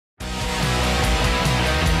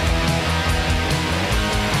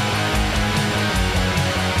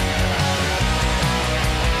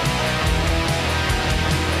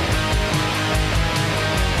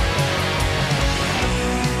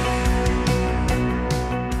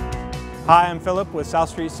Hi, I'm Philip with South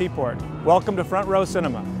Street Seaport. Welcome to Front Row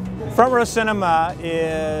Cinema. Front Row Cinema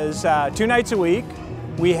is 2 nights a week.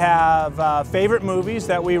 We have favorite movies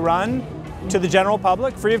that we run to the general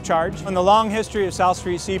public free of charge. In the long history of South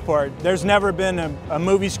Street Seaport, there's never been a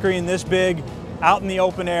movie screen this big out in the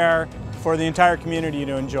open air for the entire community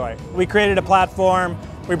to enjoy. We created a platform,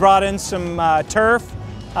 we brought in some turf,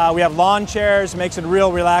 we have lawn chairs, makes it a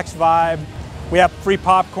real relaxed vibe. We have free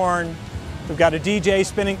popcorn. We've got a DJ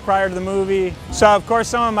spinning prior to the movie. So of course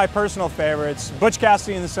some of my personal favorites, Butch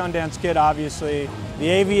Cassidy and the Sundance Kid obviously, The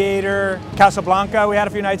Aviator, Casablanca we had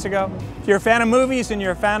a few nights ago. If you're a fan of movies and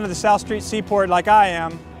you're a fan of the South Street Seaport like I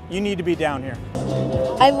am, you need to be down here.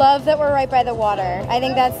 I love that we're right by the water. I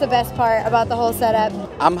think that's the best part about the whole setup.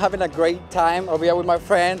 I'm having a great time over here with my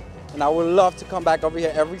friend, and I would love to come back over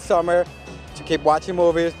here every summer to keep watching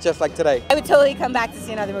movies just like today. I would totally come back to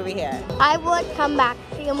see another movie here. I would come back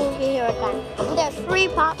to see a movie here again. There's free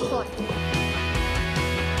popcorn.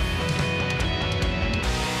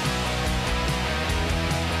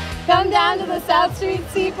 Come down to the South Street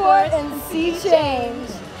Seaport and see change.